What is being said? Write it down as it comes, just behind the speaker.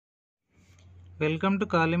Welcome to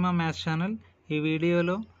కాలిమా maths channel. ఈ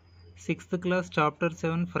వీడియోలో 6th class chapter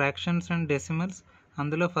 7 fractions and decimals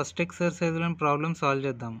అందులో first ఎక్సర్సైజ్లను problem solve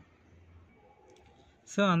చేద్దాము.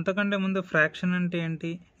 So అంతకంటే ముందు ఫ్రాక్షన్ అంటే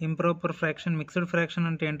ఏంటి, ఇంప్రాపర్ ఫ్రాక్షన్, మిక్స్డ్ ఫ్రాక్షన్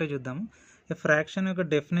అంటే ఏంటో చూద్దాము. ఏ ఫ్రాక్షన్ యొక్క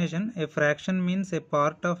definition: A fraction means A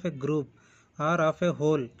part of A group are of A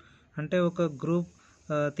whole. అంటే ఒక గ్రూప్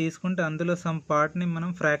తీసుకుంటే అందులో సమ్ పార్ట్ని మనం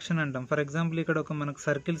ఫ్రాక్షన్ అంటాం. ఫర్ ఎగ్జాంపుల్ ఇక్కడ ఒక మనకు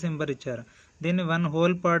సర్కిల్ సింబల్ ఇచ్చారు, దీన్ని వన్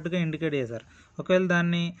హోల్ పార్ట్గా ఇండికేట్ చేశారు. ఒకవేళ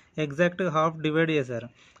దాన్ని ఎగ్జాక్ట్గా హాఫ్ డివైడ్ చేశారు,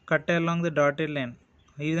 cut along the dotted line.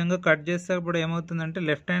 ఈ విధంగా కట్ చేస్తే అప్పుడు ఏమవుతుందంటే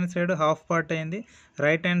left hand side half part అయింది,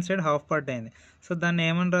 right hand side half part అయింది. సో దాన్ని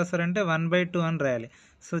ఏమని రాస్తారంటే 1/2 అని రాయాలి.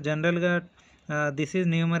 సో జనరల్గా దిస్ ఈజ్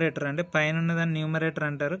న్యూమరేటర్, అంటే పైన ఉన్నదాన్ని న్యూమరేటర్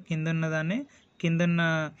అంటారు, కిందున్న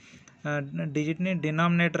డిజిట్ని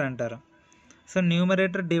డినామినేటర్ అంటారు. So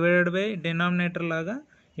numerator divided by denominator లాగా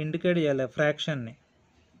ఇండికేట్ చేయాలి ఫ్రాక్షన్ని.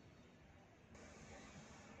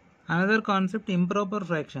 Another concept improper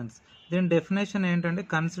fractions. దీని డెఫినేషన్ ఏంటంటే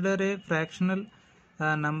consider A fractional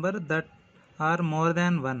number that are more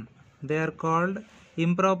than 1, they are called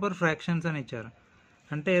improper fractions అని ఇచ్చారు.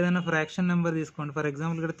 అంటే ఏదైనా ఫ్రాక్షన్ నెంబర్ తీసుకోండి, ఫర్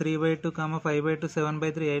ఎగ్జాంపుల్ ఇక్కడ 3/2, 5/2,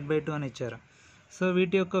 7/3, 8/2 అని ఇచ్చారు. సో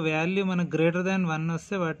వీటి యొక్క వాల్యూ మనకు గ్రేటర్ దాన్ 1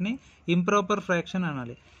 వస్తే వాటిని ఇంప్రాపర్ ఫ్రాక్షన్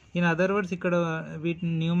అనాలి. ఇన్ అదర్ వర్డ్స్ ఇక్కడ వీటి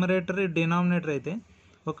న్యూమరేటర్ డినామినేటర్ అయితే,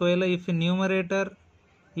 ఒకవేళ if numerator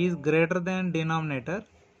is greater than denominator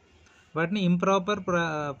వాటిని ఇంప్రాపర్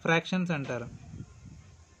ఫ్రాక్షన్స్ అంటారు.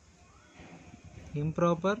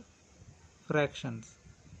 Improper fractions.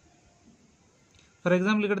 ఫర్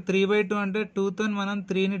ఎగ్జాంపుల్ ఇక్కడ 3/2 అంటే 2తో మనం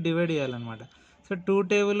 3ని డివైడ్ చేయాలన్నమాట. సో 2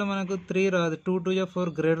 టేబుల్లో మనకు 3 రాదు, 2 2 4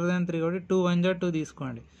 గ్రేటర్ దాన్ 3 కాబట్టి 2 1 2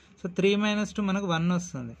 తీసుకోండి. సో 3 - 2 మనకు 1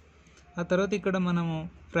 వస్తుంది. ఆ తర్వాత ఇక్కడ మనము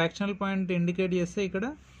ఫ్రాక్షనల్ పాయింట్ ఇండికేట్ చేస్తే ఇక్కడ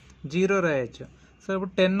 0 రాయొచ్చు. సో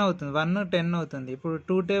ఇప్పుడు 10 అవుతుంది, 1 10 అవుతుంది. ఇప్పుడు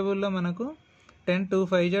 2 టేబుల్లో మనకు 10 2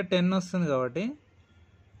 5 10 వస్తుంది కాబట్టి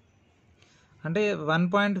అంటే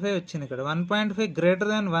 1.5 వచ్చింది. ఇక్కడ 1.5 గ్రేటర్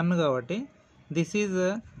దాన్ 1 కాబట్టి దిస్ ఈజ్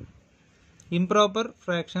ఇంప్రాపర్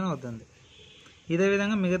ఫ్రాక్షన్ అవుతుంది. ఇదే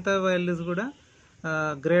విధంగా మిగతా వాల్యూస్ కూడా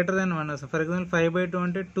గ్రేటర్ దాన్ 1 వస్తుంది. ఫర్ ఎగ్జాంపుల్ 5/2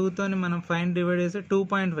 అంటే 2తో మనం 5 డివైడ్ చేస్తే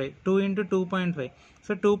 2.5, 2 × 2.5.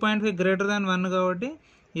 సో 2.5 గ్రేటర్ దాన్ 1 కాబట్టి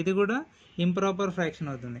ఇది కూడా ఇంప్రాపర్ ఫ్రాక్షన్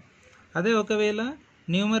అవుతుంది. అదే ఒకవేళ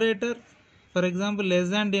numerator for example less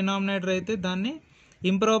than denominator అయితే దాన్ని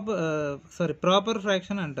ప్రాపర్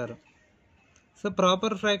ఫ్రాక్షన్ అంటారు. సో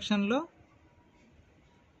ప్రాపర్ ఫ్రాక్షన్లో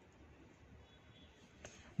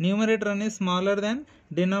న్యూమరేటర్ అనేది స్మాలర్ దాన్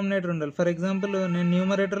డినామినేటర్ ఉండాలి. ఫర్ ఎగ్జాంపుల్ నేను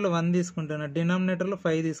న్యూమరేటర్లో 1 తీసుకుంటున్నాను, డినామినేటర్లో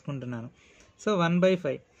 5 తీసుకుంటున్నాను. So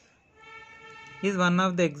 1/5 is one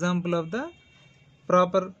of the example of the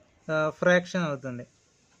proper fraction అవుతుంది.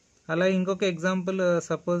 అలా ఇంకొక ఎగ్జాంపుల్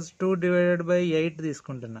సపోజ్ 2 డివైడెడ్ బై 8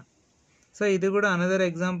 తీసుకుంటున్నా. సో ఇది కూడా another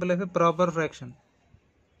example of a proper fraction.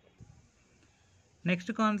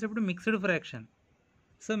 Next concept mixed fraction.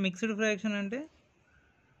 So mixed fraction అంటే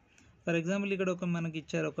ఫర్ ఎగ్జాంపుల్ ఇక్కడ మనకి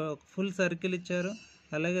ఇచ్చారు, ఒక ఫుల్ సర్కిల్ ఇచ్చారు,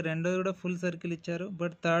 అలాగే రెండోది కూడా ఫుల్ సర్కిల్ ఇచ్చారు.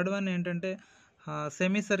 బట్ థర్డ్ వన్ ఏంటంటే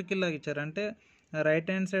సెమీ సర్కిల్ లాగా ఇచ్చారు. అంటే right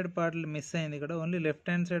hand side part miss అయింది, ఇక్కడ only left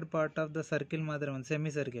hand side part of the circle మాత్రమే ఉంది,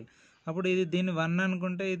 సెమీ సర్కిల్. అప్పుడు దీన్ని 1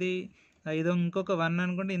 అనుకుంటే ఇది ఇంకొక 1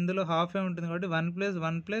 అనుకుంటే ఇందులో హాఫే ఉంటుంది కాబట్టి 1 +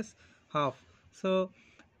 1 + ½. సో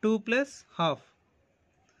 2 + ½.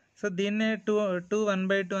 సో దీన్నే 2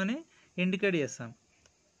 1/2 అని ఇండికేట్ చేస్తాం.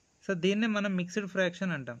 సో దీన్నే మనం మిక్స్డ్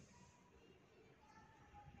ఫ్రాక్షన్ అంటాం.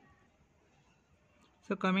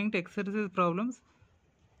 So coming to exercise problems.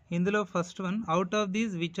 ఇందులో first one, out of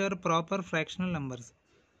these which are proper fractional numbers.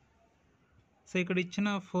 So ఇక్కడ ఇచ్చిన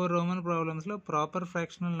 4 రోమన్ ప్రాబ్లమ్స్లో ప్రాపర్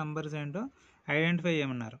ఫ్రాక్షనల్ నంబర్స్ ఏంటో ఐడెంటిఫై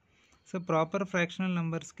చేయమన్నారు. సో ప్రాపర్ ఫ్రాక్షనల్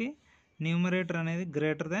నంబర్స్కి న్యూమరేటర్ అనేది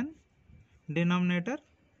గ్రేటర్ దాన్ డినామినేటర్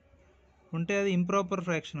ఉంటే అది ఇంప్రాపర్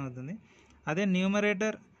ఫ్రాక్షన్ అవుతుంది. అదే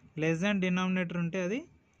న్యూమరేటర్ లెస్ దాన్ డినామినేటర్ ఉంటే అది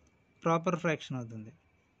ప్రాపర్ ఫ్రాక్షన్ అవుతుంది.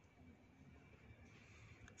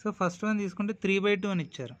 సో ఫస్ట్ వన్ తీసుకుంటే 3/2 అని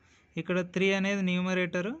ఇచ్చారు. ఇక్కడ 3 అనేది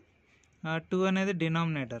న్యూమరేటరు, 2 అనేది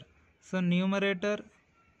denominator. So numerator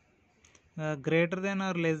greater than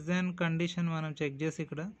or less than condition మనం చెక్ చేసి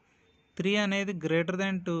ఇక్కడ 3 అనేది గ్రేటర్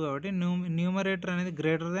దాన్ 2 కాబట్టి న్యూమరేటర్ అనేది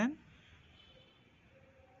greater than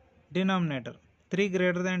denominator, 3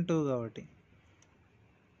 greater than 2 కాబట్టి.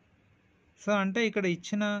 సో అంటే ఇక్కడ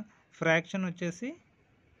ఇచ్చిన ఫ్రాక్షన్ వచ్చేసి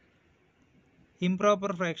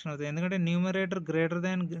ఇంప్రాపర్ ఫ్రాక్షన్ అవుతుంది, ఎందుకంటే న్యూమరేటర్ గ్రేటర్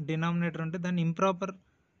దాన్ డినామినేటర్ ఉంటే దాన్ని ఇంప్రాపర్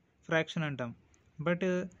ఫ్రాక్షన్ అంటాం. బట్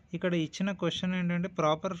ఇక్కడ ఇచ్చిన క్వశ్చన్ ఏంటంటే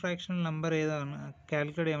ప్రాపర్ ఫ్రాక్షనల్ నంబర్ ఏదో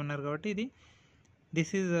క్యాలిక్యులేట్ ఏమన్నారు కాబట్టి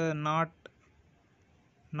this is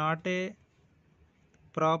not a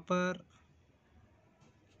proper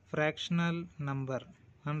fractional number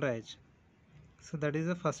అని రాయొచ్చు. So that is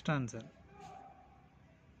the first answer.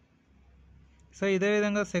 So ఇదే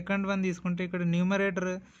విధంగా సెకండ్ వన్ తీసుకుంటే ఇక్కడ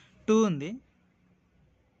న్యూమరేటర్ 2 ఉంది.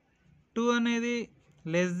 2 అనేది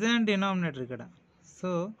లెస్ దాన్ డినామినేటర్ ఇక్కడ. సో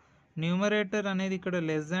న్యూమరేటర్ అనేది ఇక్కడ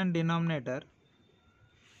లెస్ దాన్ డినామినేటర్.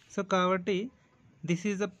 సో కాబట్టి this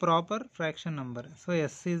is a proper fraction number. So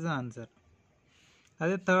yes is the answer.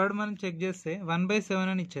 అదే థర్డ్ మనం చెక్ చేస్తే 1/7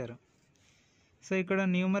 అని ఇచ్చారు. సో ఇక్కడ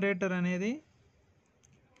న్యూమరేటర్ అనేది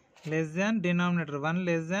less than denominator 1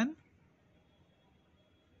 less than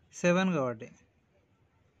 7 కాబట్టి.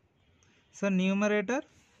 So numerator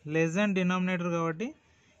less than denominator కాబట్టి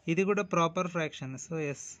ఇది కూడా proper fraction. So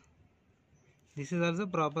yes, this is also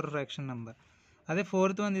proper fraction number. అదే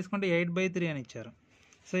ఫోర్త్ వన్ తీసుకుంటే 8/3 అని ఇచ్చారు.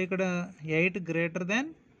 సో ఇక్కడ 8 greater than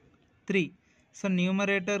 3. So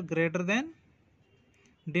numerator greater than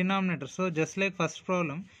denominator. So just like first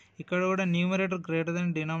problem ఇక్కడ కూడా న్యూమరేటర్ గ్రేటర్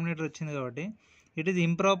దాన్ డినామినేటర్ వచ్చింది కాబట్టి it is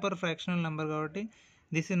improper fractional number కాబట్టి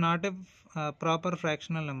this is not a proper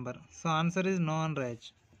fractional number. So answer is no అని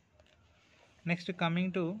రాయొచ్చు. Next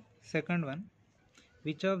coming to second one,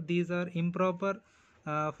 which of these are improper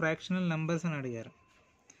fractional numbers అని అడిగారు.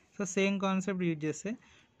 So same concept use చేస్తే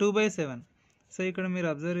 2/7. So ఇక్కడ మీరు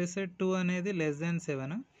observe చేస్తే 2 అనేది less than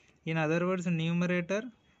 7. In other words numerator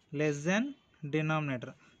less than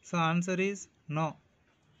denominator. So answer is no.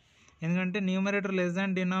 ఎందుకంటే numerator less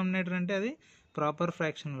than denominator అంటే అది ప్రాపర్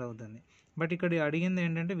ఫ్రాక్షనల్ అవుతుంది. బట్ ఇక్కడ అడిగింది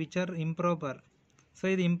ఏంటంటే విచ్ ఆర్ ఇంప్రాపర్. సో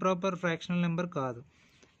ఇది ఇంప్రాపర్ ఫ్రాక్షనల్ నెంబర్ కాదు.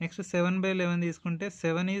 నెక్స్ట్ 7/11 తీసుకుంటే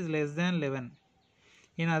 7 is less than 11.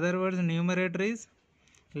 In other words numerator is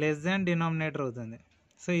less than denominator అవుతుంది.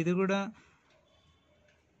 సో ఇది కూడా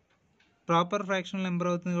ప్రాపర్ ఫ్రాక్షనల్ నెంబర్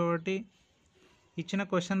అవుతుంది కాబట్టి ఇచ్చిన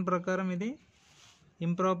క్వశ్చన్ ప్రకారం ఇది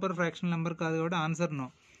ఇంప్రాపర్ ఫ్రాక్షనల్ నెంబర్ కాదు కాబట్టి ఆన్సర్ నో.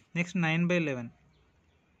 నెక్స్ట్ 9/11.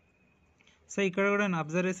 సో ఇక్కడ కూడా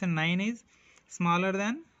అబ్జర్వ్ చేస్తే 9 is smaller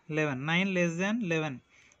than 11. 9 less than 11.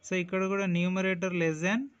 So ఇక్కడ కూడా numerator less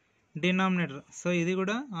than denominator. So ఇది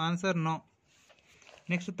కూడా ఆన్సర్ నో.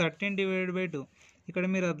 నెక్స్ట్ 13/2. ఇక్కడ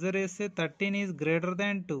మీరు అబ్జర్వ్ చేస్తే 13 is greater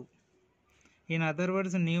than 2. In other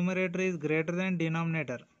words numerator is greater than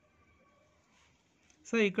denominator.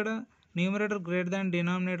 So ఇక్కడ న్యూమరేటర్ గ్రేటర్ దాన్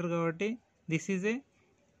డినామినేటర్ కాబట్టి this is a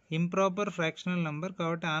improper fractional number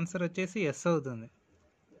కాబట్టి answer వచ్చేసి yes అవుతుంది.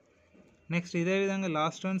 నెక్స్ట్ ఇదే విధంగా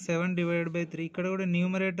లాస్ట్ వన్ 7/3. ఇక్కడ కూడా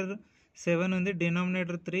న్యూమరేటర్ 7 ఉంది,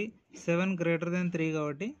 డినామినేటర్ 3. 7 గ్రేటర్ దాన్ 3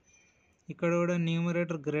 కాబట్టి ఇక్కడ కూడా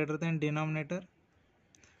numerator greater than denominator.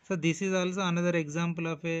 So this is also another example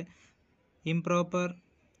of A improper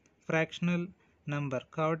fractional number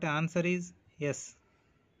కాబట్టి ఆన్సర్ ఈజ్ ఎస్.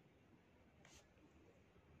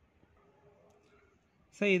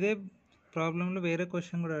 సో ఇదే ప్రాబ్లంలో వేరే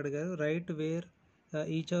క్వశ్చన్ కూడా అడిగారు. Right where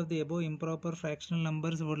each of the above improper fractional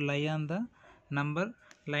numbers would lie on the number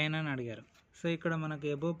line అని అడిగారు. So ఇక్కడ మనకి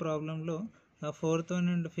అబోవ్ ప్రాబ్లంలో 4th one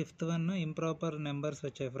and 5th one improper numbers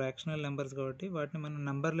వచ్చాయి, ఫ్రాక్షనల్ నెంబర్స్ కాబట్టి వాటిని మనం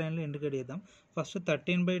నెంబర్ లైన్లో ఇండికేట్ చేద్దాం. ఫస్ట్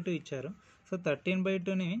 13/2 ఇచ్చారు. సో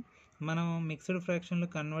 13/2ని మనం మిక్స్డ్ ఫ్రాక్షన్లో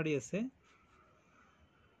కన్వర్ట్ చేస్తే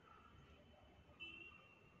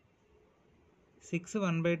 6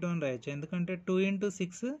 1/2 అని రాయొచ్చు. ఎందుకంటే 2 ×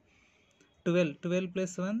 6 12. 12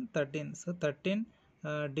 + 1 13. సో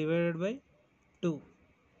 13/2.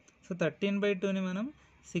 సో 13/2ని మనం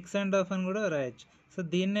 6.5 అని కూడా రాయొచ్చు. సో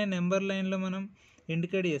దీన్నే నెంబర్ లైన్లో మనం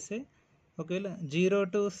ఇండికేట్ చేస్తే ఒకవేళ 0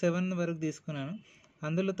 to 7 వరకు తీసుకున్నాను,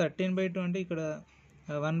 అందులో 13/2 అంటే ఇక్కడ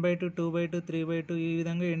 1/2 2/2 3/2 ఈ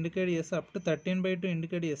విధంగా ఇండికేట్ చేస్తే అప్ టు 13/2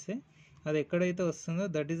 ఇండికేట్ చేస్తే అది ఎక్కడైతే వస్తుందో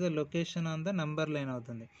that is the location on the number line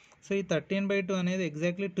అవుతుంది. సో ఈ 13/2 అనేది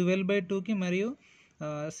ఎగ్జాక్ట్లీ 12/2కి మరియు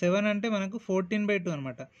 7 అంటే మనకు 14/2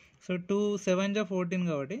 అనమాట. సో 2 7 = 14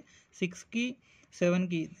 కాబట్టి 6కి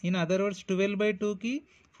 7కి ఇన్ అదర్ వర్డ్స్ 12/2కి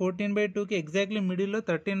 14/2కి ఎగ్జాక్ట్లీ మిడిల్లో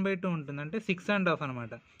 13/2 ఉంటుంది, అంటే 6.5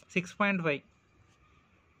 అనమాట, 6.5.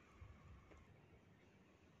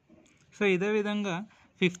 సో ఇదే విధంగా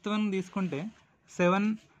 5th వన్ తీసుకుంటే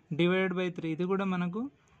 7/3. ఇది కూడా మనకు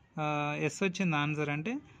ఎస్ వచ్చింది ఆన్సర్.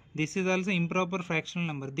 అంటే this is also improper fractional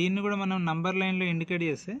number. దీన్ని కూడా మనం నంబర్ లైన్లో ఇండికేట్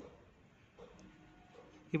చేస్తే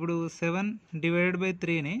ఇప్పుడు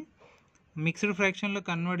 7/3ని మిక్స్డ్ ఫ్రాక్షన్లో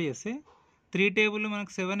కన్వర్ట్ చేస్తే 3 టేబుల్లో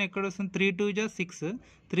మనకు 7 ఎక్కడ వస్తుంది, 3 2 = 6,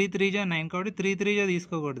 3 3 = 9 కాబట్టి 3 3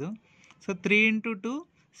 తీసుకోకూడదు. సో 3 × 2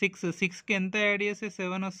 6. 6కి ఎంత యాడ్ చేస్తే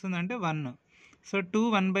 7 వస్తుంది అంటే 1. So 2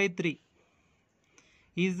 1/3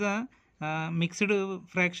 is the mixed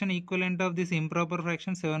fraction equivalent of this improper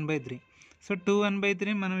fraction 7/3. So 2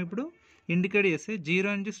 1/3 మనం ఇప్పుడు ఇండికేట్ చేస్తే 0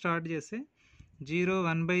 నుంచి స్టార్ట్ చేస్తే 0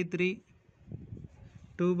 1/3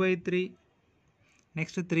 2/3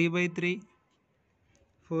 నెక్స్ట్ 3/3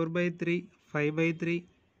 4/3 5/3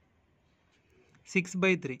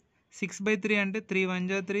 6/3. 6/3 అంటే 3 1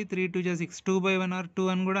 = 3 3 2 = 6, 2/1 or 2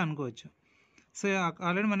 అని కూడా అనుకోవచ్చు. సో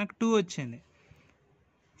ఆల్రెడీ మనకు 2 వచ్చింది.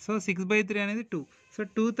 సో 6/3 అనేది 2. సో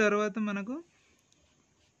 2 తర్వాత మనకు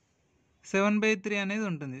 7/3 అనేది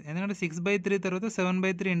ఉంటుంది, ఎందుకంటే 6/3 తర్వాత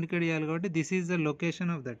 7/3 ఇండికేట్ చేయాలి కాబట్టి this is the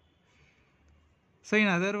location of that. So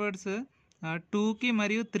in other words 2కి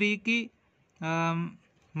మరియు 3కి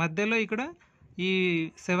మధ్యలో ఇక్కడ ఈ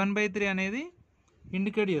 7/3 అనేది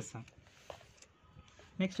ఇండికేట్ చేస్తాం.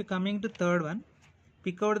 Next coming to third one,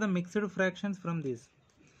 pick out the mixed fractions from these.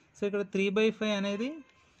 So ఇక్కడ 3/5 అనేది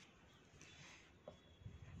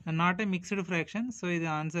not a mixed fraction, so ఇది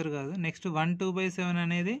ఆన్సర్ కాదు. నెక్స్ట్ 1 2/7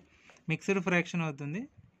 అనేది మిక్స్డ్ ఫ్రాక్షన్ అవుతుంది,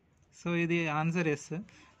 సో ఇది answer yes.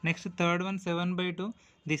 Next third one 7/2,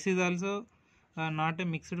 this is also not a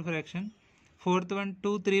mixed fraction. Fourth one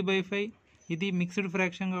 2 3/5, ఇది mixed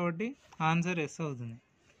fraction కాబట్టి answer yes అవుతుంది.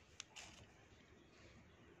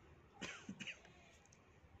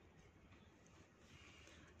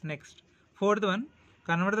 Next fourth one,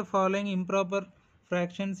 convert the following improper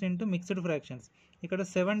fractions into mixed fractions. ఇక్కడ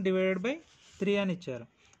 7/3 అని ఇచ్చారు.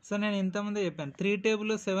 So నేను ఇంతకుముందే చెప్పాను 3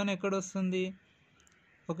 టేబుల్లో 7 ఎక్కడ వస్తుంది,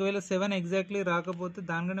 ఒకవేళ 7 ఎగ్జాక్ట్లీ రాకపోతే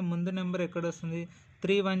దానికంటే ముందు నెంబర్ ఎక్కడ వస్తుంది,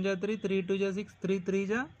 3 1 జా 3, 3 2 జా 6, 3 3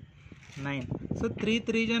 జా 9. సో 3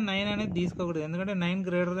 3 జా 9 అనేది తీసుకోకూడదు, ఎందుకంటే 9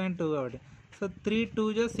 గ్రేటర్ దాన్ 2 కాబట్టి. సో 3 2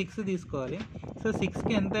 జా 6 తీసుకోవాలి. సో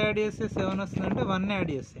 6కి ఎంత యాడ్ చేస్తే 7 వస్తుందంటే 1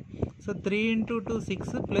 యాడ్ చేస్తే, సో 3 × 2 6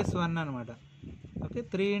 + 1 అనమాట. ఓకే,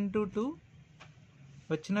 3 × 2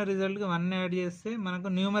 వచ్చిన రిజల్ట్కి 1 యాడ్ చేస్తే మనకు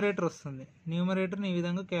న్యూమరేటర్ వస్తుంది. న్యూమరేటర్ని ఈ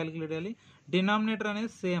విధంగా క్యాలిక్యులేట్ చేయాలి. డినామినేటర్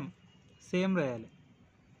అనేది సేమ్ రాయాలి.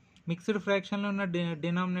 మిక్స్డ్ ఫ్రాక్షన్లో ఉన్న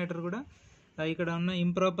డినామినేటర్ కూడా ఇక్కడ ఉన్న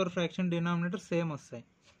ఇంప్రాపర్ ఫ్రాక్షన్ డినామినేటర్ సేమ్ వస్తాయి.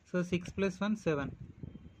 సో 6 + 1 7,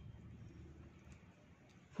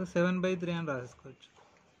 సో 7/3 అని రాసుకోవచ్చు.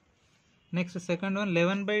 నెక్స్ట్ సెకండ్ వన్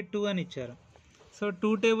 11/2 అని ఇచ్చారు. సో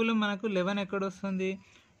 2 టేబుల్ మనకు 11 ఎక్కడ వస్తుంది,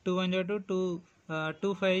 2 1 జా 2,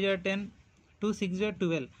 2 5 జా 10, 2 6 జా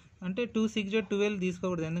 12. అంటే 2 6 జా 12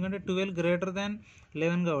 తీసుకోకూడదు, ఎందుకంటే 12 గ్రేటర్ దాన్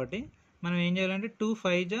 11 కాబట్టి మనం ఏం చేయాలంటే 2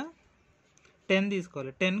 5 జా 10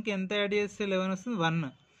 తీసుకోవాలి. 10కి ఎంత యాడ్ చేస్తే 11 వస్తుంది,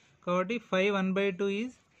 1. కాబట్టి 5 1/2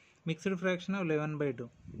 is mixed fraction of 11/2.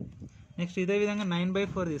 Next ఇదే విధంగా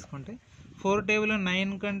 9/4 తీసుకుంటే 4 టేబుల్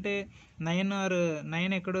 9 కంటే 9 ఆర్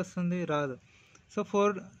 9 ఎక్కడ వస్తుంది, రాదు. సో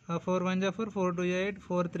 4 1 జా 4, 4 2 జా 8,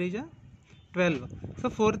 4 3 జా 12. సో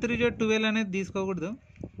 4 3 జా 12 అనేది తీసుకోకూడదు.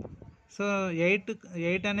 సో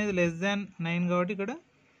 8 అనేది లెస్ దాన్ 9 కాబట్టి ఇక్కడ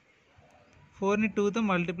 4ని 2తో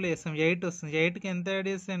మల్టిప్లై చేస్తాం, 8 వస్తుంది. 8కి ఎంత యాడ్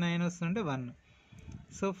చేస్తే 9 వస్తుందంటే 1.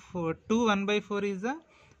 So 2 1/4 is the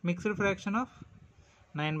mixed fraction of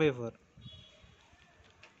 9/4.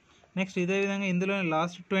 Next ఇదే విధంగా ఇందులో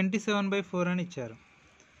లాస్ట్ 27/4 అని ఇచ్చారు.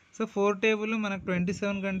 సో 4 టేబుల్ మనకు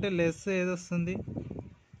 27 కంటే లెస్ ఏది వస్తుంది,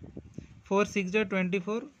 4 6 జా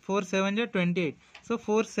 24, 4 7 జా 28. సో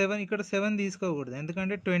 4 7 ఇక్కడ 7 తీసుకోకూడదు,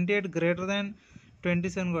 ఎందుకంటే 28 గ్రేటర్ దాన్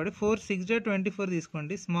 27 కాబట్టి 4 6 జా 24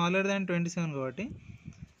 తీసుకోండి, స్మాలర్ దాన్ 27 కాబట్టి.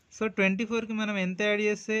 సో 24కి మనం ఎంత యాడ్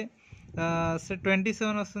చేస్తే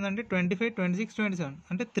 27 వస్తుందంటే 25 26 27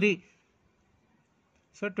 అంటే 3.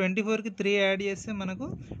 సో 24కి 3 యాడ్ చేస్తే మనకు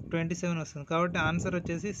 27 వస్తుంది, కాబట్టి ఆన్సర్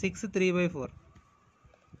వచ్చేసి 6 3/4.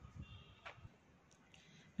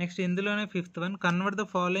 నెక్స్ట్ ఇందులోనే fifth one, convert the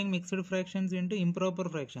following mixed fractions into improper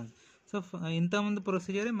fractions. So ఇంతకుముందు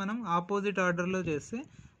ప్రొసీజరే మనం ఆపోజిట్ ఆర్డర్లో చేస్తే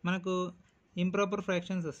మనకు ఇంప్రాపర్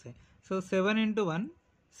ఫ్రాక్షన్స్ వస్తాయి. సో 7 × 1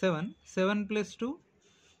 7, 7 + 2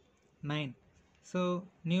 9. సో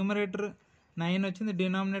న్యూమరేటర్ 9 వచ్చింది,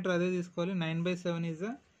 డినామినేటర్ అదే తీసుకోవాలి. 9/7 is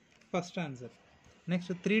the first answer.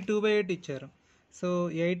 Next 3 2/8 ఇచ్చారు. సో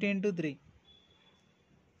 8 × 3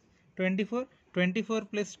 24, 24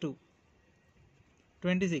 + 2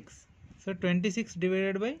 26. సో 26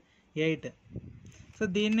 / 8. సో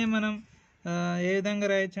దీన్నే మనం ఏ విధంగా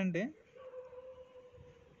రాయొచ్చు అంటే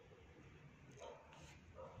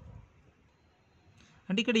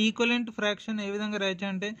ఇక్కడ ఈక్వలెంట్ ఫ్రాక్షన్ ఏ విధంగా రాయొచ్చు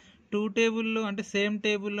అంటే 2 టేబుల్లో అంటే సేమ్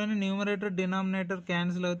టేబుల్లోనే న్యూమరేటర్ డినామినేటర్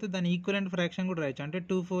క్యాన్సిల్ అవుతే దాని ఈక్వలెంట్ ఫ్రాక్షన్ కూడా రాయొచ్చు. అంటే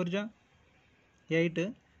 2 4 జా 8,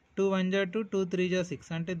 2 1 జా 2, 2 3 జా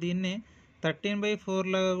 6. అంటే దీన్ని 13/4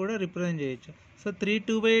 లాగా కూడా రిప్రజెంట్ చేయొచ్చు. So 3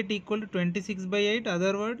 2/8 = 26/8,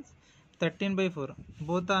 other words 13/4.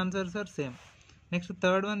 Both the answers are same. Next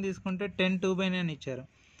third one తీసుకుంటే 10 2/9 ఇచ్చారు.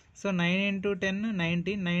 So 9 × 10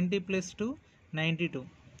 90, 90 + 2 92.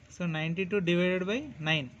 So 92 /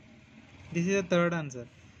 9. This is the third answer.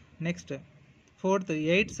 Next fourth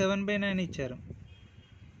 8 7/9 ఇచ్చారు.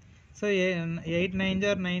 సో 8 9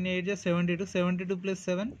 జా 9 8 జా 72, 72 +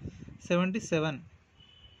 7 77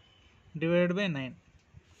 / 9.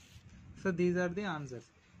 So these are the answers.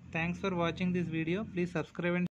 Thanks for watching this video. Please subscribe and